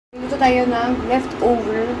Dito tayo ng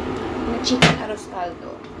leftover na chicken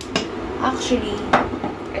arozcaldo. Actually,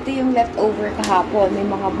 ito yung leftover kahapon. May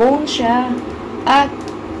mga bone siya. At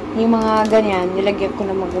yung mga ganyan, nilagyan ko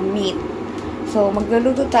ng mga meat. So,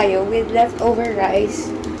 magluluto tayo with leftover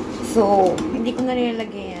rice. So, hindi ko na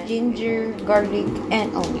nilalagyan yan. Ginger, garlic,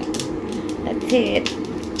 and onion. That's it.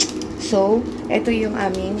 So, ito yung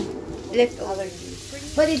aming leftover.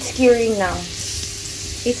 But it's curing now.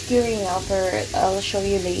 It's curing now, I'll show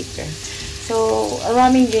you later. So,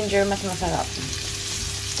 maraming ginger, mas masarap.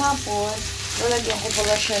 Tapos, lalagyan ko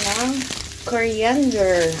pala siya ng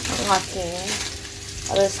coriander, ang aking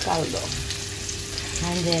arozcaldo.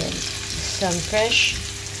 And then, some fresh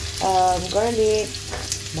garlic.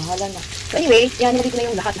 Bahala na. So, anyway, yan, nilagay ko na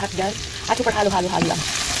yung lahat dyan. At super halo-halo lang.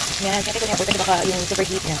 Yan, siyempre ko niya po, kasi baka yung super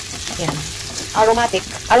heat niya. Yan.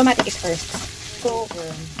 Aromatic is first. So,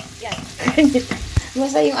 yan.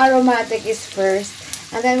 Basta yung aromatic is first.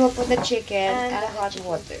 And then, we'll put the chicken and the hot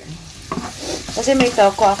water. Kasi may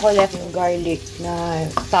toko ako left yung garlic na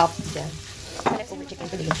top dyan. Leftover chicken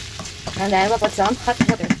today. And then, we'll put some hot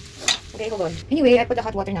water. Okay, hold on. Anyway, I put the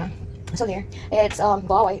hot water na. So, there. It's,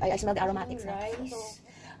 wow, I smell the aromatics. Rice.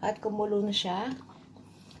 At kumulo na siya.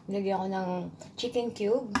 Nilagyan ko ng chicken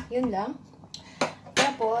cube. Yun lang.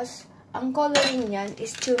 Tapos, ang coloring niyan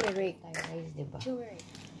is turmeric. Rice, diba? Turmeric.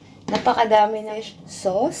 Napakadami na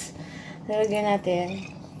sauce. Nalagyan natin.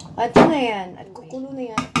 At yun na yan. At kukulo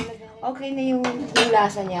na yan. Okay na yung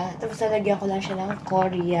lasa niya. Tapos nalagyan ko lang siya ng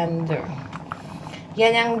coriander.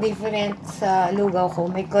 Yan ang different sa lugaw ko.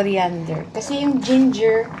 May coriander. Kasi yung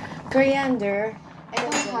ginger, coriander, I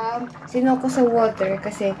don't have. Sinoko sa water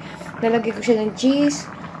kasi nalagyan ko siya ng cheese.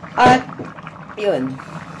 At yun.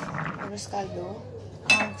 Arozcaldo.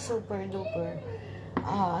 Super duper.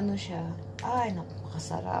 Ano siya? Ay,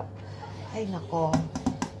 napakasarap. Ay, nako.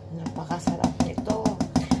 Napakasarap nito.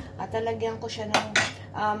 At talagyan ko siya ng,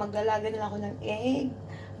 maglalaga na ako ng egg.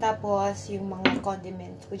 Tapos, yung mga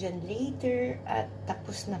condiments ko dyan later. At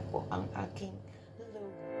tapos na po ang aking lugaw.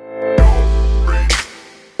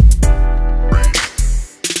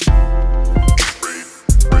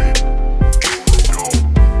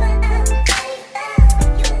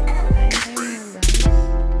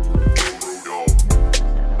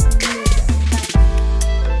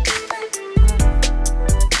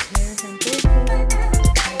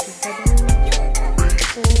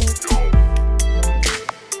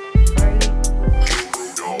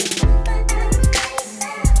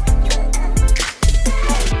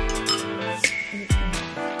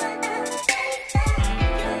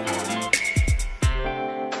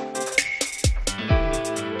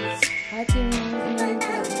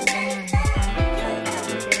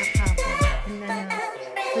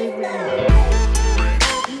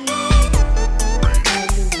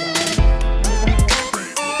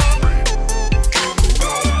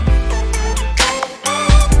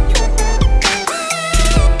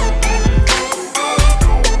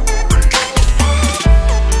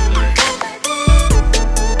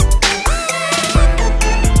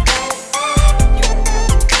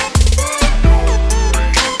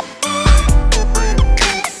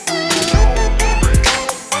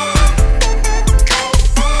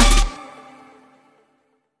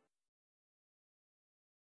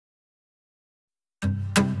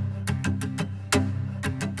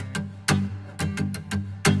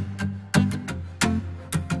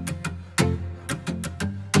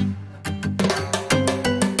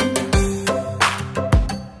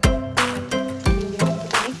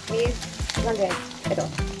 Ito.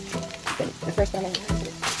 The first naman,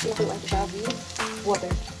 inukuloan ko siya with water.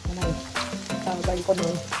 Garlic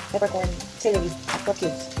onion, peppercorn, celery, at pork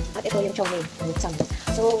cubes. At ito yung chow mein with sando.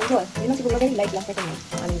 So, yun lang siguro very light lang for tonight.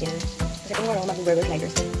 Ang aming dinner. Kasi tomorrow, mag-burger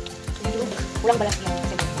sliders. Walang balas lang.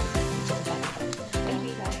 Kasi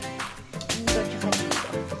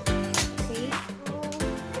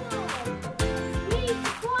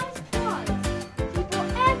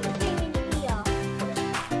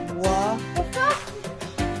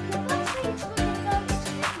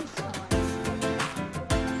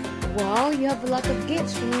wow, you have a lot of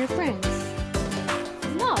gifts from your friends.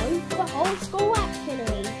 No, the whole school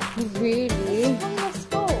actually. Really? It's from the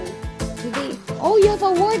school. Oh, you have a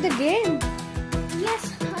award again?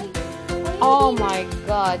 Yes, I oh my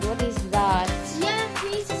god, what is that? Yeah,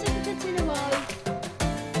 3 certificates in a row.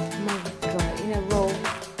 Oh my god, in a row.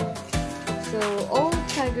 So, all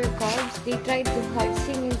Tiger Cubs, they tried to have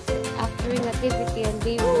singing after nativity and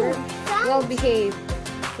they were well behaved.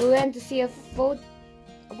 We went to see a photo.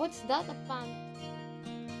 What's that? A fan?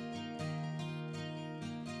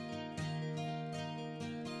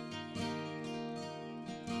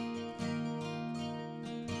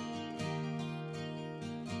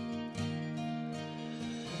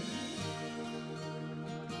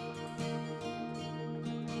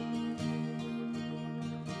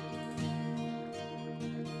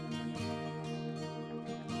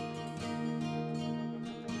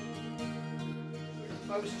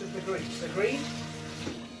 most of the grease. Agreed?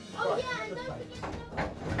 Oh Right, yeah, and let's don't play.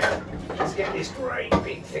 forget Let's get this great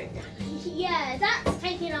big thing. yeah, that's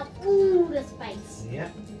taking up all the space. Yeah,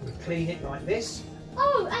 we clean it like this.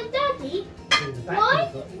 Oh, and Daddy, Do the back why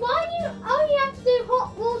of the foot. you only have to do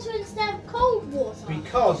hot water instead of cold water?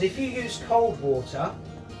 Because if you use cold water,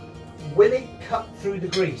 will it cut through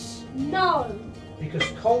the grease? No, Because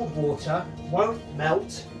cold water won't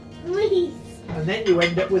melt, grease. and then you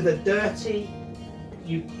end up with a dirty.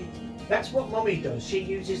 That's what Mummy does. She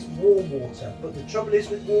uses warm water, but the trouble is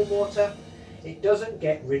with warm water, it doesn't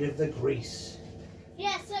get rid of the grease.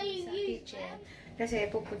 Yeah, so you Sa use kitchen.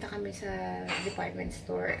 Kasi pupunta kami sa department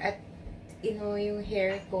store at yung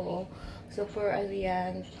hair ko. So for ano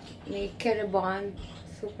yan, may Kerabond,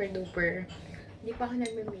 super duper. Hindi pa ako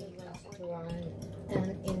nagme-makeup.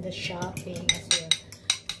 And in the shopping as well.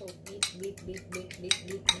 So beat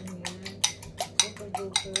lang yan. Super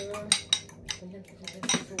duper.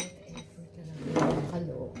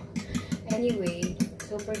 Hello. Anyway,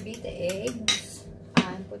 super beat the eggs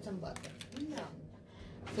and put some butter.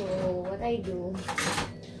 So, what I do,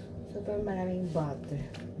 super maraming butter.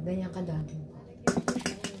 Ganyan kadaming butter.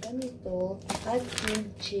 Ganito, at yung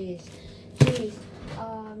cheese.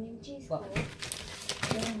 Yung cheese ko,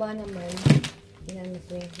 yung ba naman, inano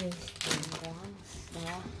ko yung steam lang.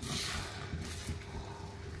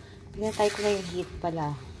 Pinatay ko na yung heat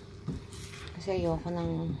pala. Kasi ayoko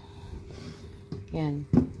ng, yan,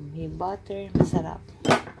 may butter, masarap.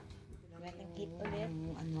 May heat ulit.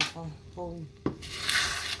 Ano ko, phone.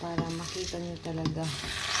 Para makita niyo talaga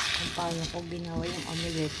kung paano ko ginawa yung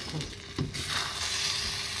omelette ko.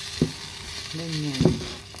 Ganyan.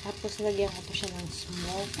 Tapos lagyan ko pa siya ng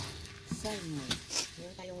smoked salmon.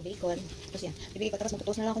 Meron tayong bacon. Tapos yan. Bibigay ko. Tapos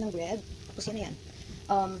magtutos na lang ako ng bread. Tapos yan na yan.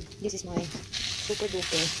 This is my super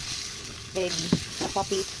duper veggie. A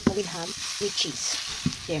puppy with ham with cheese.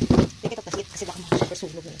 There. Take it off the heat kasi baka super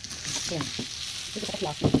sunog na. Yan. Ito pa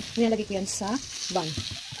fluffy. Nilalagay ko yan sa bun.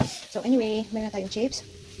 So anyway, meron na tayong chips.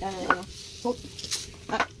 Salt.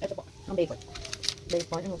 Ito po, ang bacon.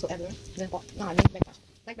 Bacon, and whatsoever. Then po, breakfast.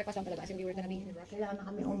 Like breakfast lang talaga, as in we were gonna be in the rush. Kailangan na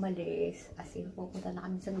kami umalis, as in pupunta na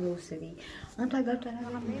kami sa grocery. Ang tagal talaga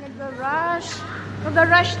kami nag-rush.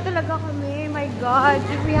 Nag-rush talaga kami, my God.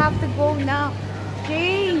 We have to go now.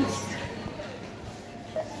 Jeez!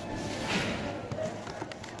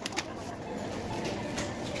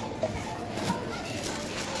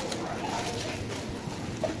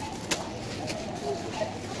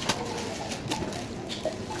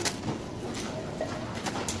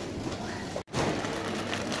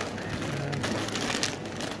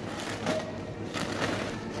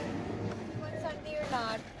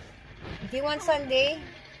 Do you want Sunday?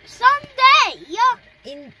 Sunday. Yeah.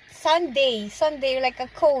 In Sunday like a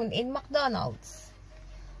cone in McDonald's.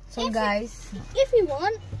 So guys, If you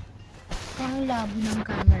want. parang labo ng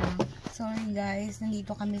camera. Sorry guys,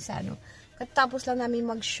 nandito kami sa katapos lang namin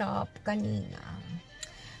mag-shop kanina.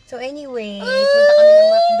 So anyway, punta kami ng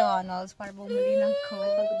McDonald's para bumili ng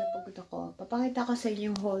cone. Pagod ako. Papakita ko sa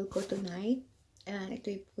inyo yung haul ko tonight.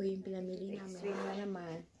 Ito po yung pinamili namin. Extreme na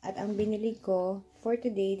naman. At ang binili ko for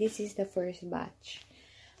today, this is the first batch.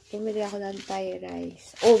 Pumili ako ng Thai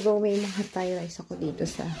rice. Although may mga Thai rice ako dito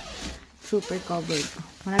sa super covered.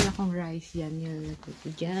 Marami akong rice yan. Nilalagay ko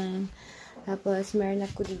dyan. Tapos meron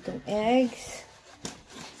ako ditong eggs.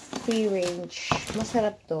 Free range.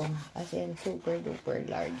 Masarap to. As in super duper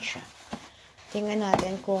large. Tingnan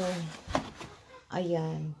natin kung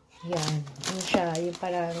ayan. Yan. Ano siya? Yung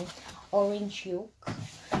parang orange yolk.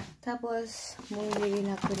 Tapos, bumili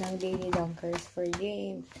rin ako ng daily dunkers for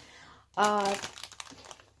game. At,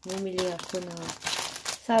 bumili ako ng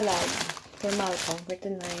salad for Malcolm for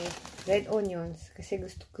tonight. Red onions, kasi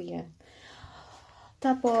gusto ko yan.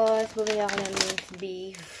 Tapos, bumili ako ng minced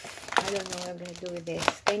beef. I don't know what I'm gonna do with this.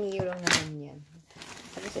 Kay Niyo lang naman yan.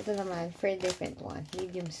 Tapos, ito naman, for a different one.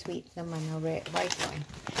 Medium sweet naman, white one.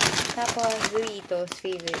 Tapos, Doritos,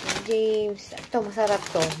 favorite ng James. Ito, masarap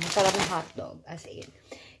to. Masarap na hotdog. As in.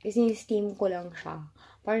 Kasi steam ko lang siya.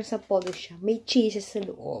 Parang sa polo siya. May cheese sa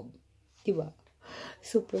loob. Diba?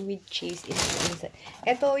 Super with cheese inside.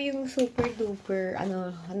 Ito yung super duper,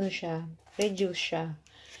 ano siya. Reduce siya.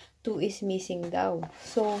 2 is missing daw.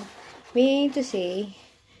 So, meaning to say,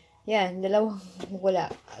 yan, dalawang wala.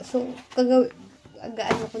 So,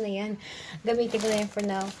 ano ko na yan. Gamitin ko na yan for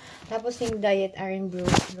now. Tapos yung Diet Iron Brew.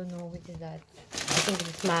 I don't know what is that. I think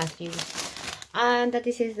it's Matthew. And that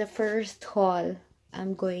is the first haul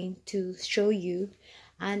I'm going to show you.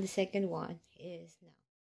 And the second one is now.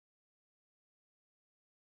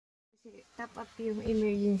 Top up yung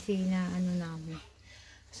emergency na namin.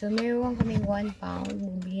 So, meron kaming 1 pound.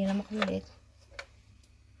 Bumili naman kami ulit.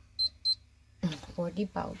 40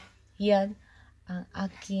 pound. Yan ang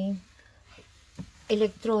aking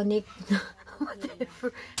electronic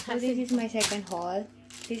whatever. So this is my second haul.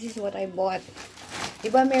 This is what I bought.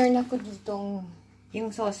 Diba meron ako ditong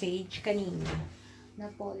yung sausage kanina.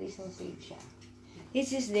 Napoli sausage siya.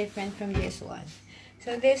 This is different from this one.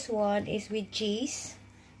 So this one is with cheese.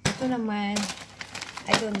 Ito naman,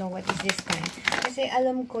 I don't know what is this kind. Kasi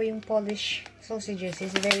alam ko yung Polish sausages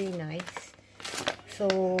is very nice. So,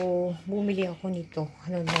 bumili ako nito.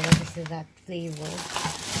 I don't know what is that flavor.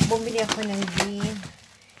 Bumili ako ng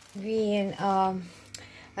green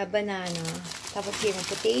banana. Tapos yung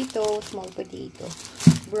potato, small potato.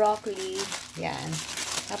 Broccoli. Yan.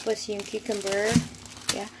 Tapos yung cucumber.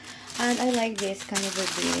 Yeah. And I like this kind of a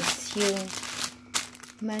this. Yung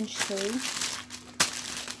manchu.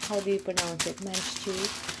 How do you pronounce it? Manchu.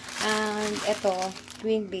 And ito,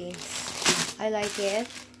 green beans. I like it.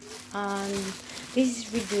 And this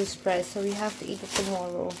is reduced price, so we have to eat it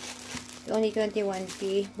tomorrow. Only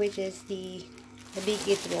 21p, which is the big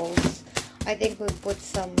eat rolls. I think we'll put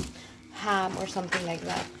some ham or something like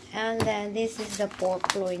that. And then this is the pork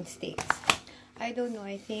loin steaks. I don't know,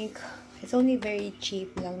 I think it's only very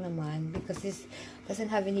cheap lang naman because this doesn't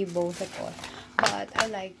have any bones at all. But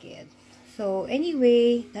I like it. So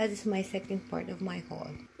anyway, that is my second part of my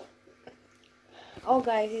haul. Oh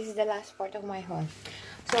guys, this is the last part of my haul.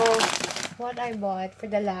 So what I bought for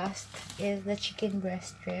the last is the chicken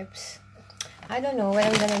breast strips. I don't know what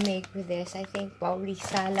I'm gonna make with this. I think probably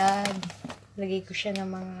salad. Lagay ko siya ng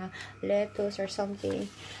mga lettuce or something.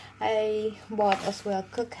 I bought as well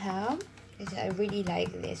cooked ham. Because I really like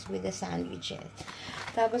this with the sandwiches.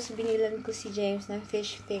 Tapos binilan ko si James ng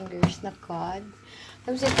fish fingers na cod.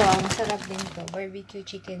 Tapos ito, masarap din to. Barbecue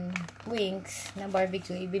chicken wings na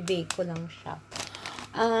barbecue. Ibibake ko lang siya.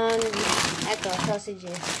 And ito,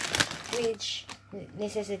 sausages. Which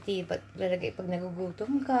necessity, pag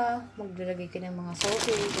nagugutom ka, maglalagay ka ng mga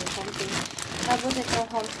sausage or something. Tapos ito,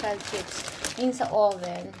 homestyle chips. Yung sa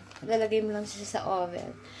oven. Lalagay mo lang siya sa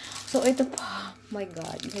oven. So, ito pa, oh my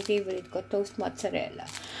god, my favorite ko, toast mozzarella.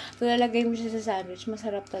 So, lalagay mo siya sa sandwich.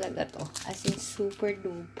 Masarap talaga to. As in, super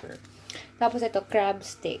duper. Tapos ito, crab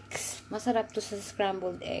sticks. Masarap to sa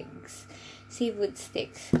scrambled eggs. Seafood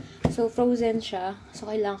sticks. So, frozen siya. So,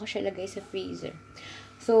 kailangan ko siya lagay sa freezer.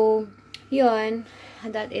 So, yun.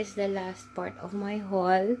 That is the last part of my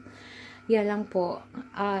haul. Yan lang po.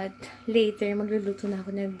 At later, magluluto na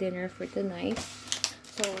ako ng dinner for tonight.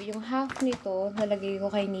 So, yung half nito, nalagay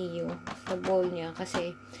ko kay Neo sa bowl niya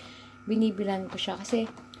kasi binibilan ko siya. Kasi,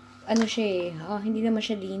 ano siya hindi naman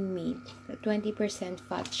siya lean meat. 20%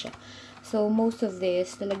 fat siya. So, most of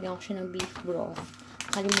this, lalagyan ko siya ng beef broth.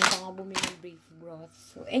 Kalimutan ko bumili ng beef broth.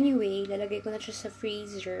 So, anyway, lalagay ko na siya sa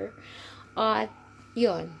freezer. At,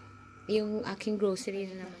 yun. Yung aking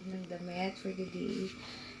grocery na naman ng damit for the day.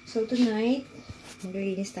 So, tonight,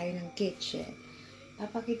 maglilinis tayo ng kitchen.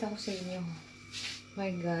 Papakita ko sa inyo. My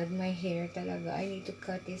God, my hair talaga. I need to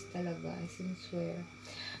cut this talaga. I swear.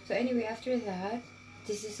 So, anyway, after that,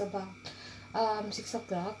 this is about 6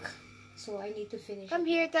 o'clock. So, I need to finish. Come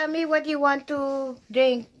here, tell me what you want to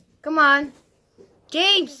drink. Come on.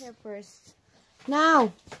 James! Here first.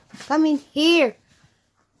 Now, come in here.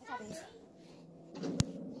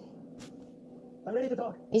 I'm ready to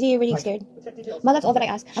talk. Is he really scared? Ma, that's all that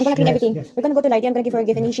I ask. I'm gonna clean everything. Yes. We're gonna go to Lighty. I'm gonna give her a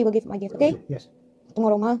gift and she will give my gift, okay? Yes.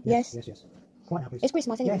 Tomorrow, Ma? Yes. Yes. Quiet now, please. It's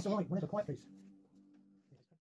Christmas anyway. Yes, all right. Whenever, quiet, please.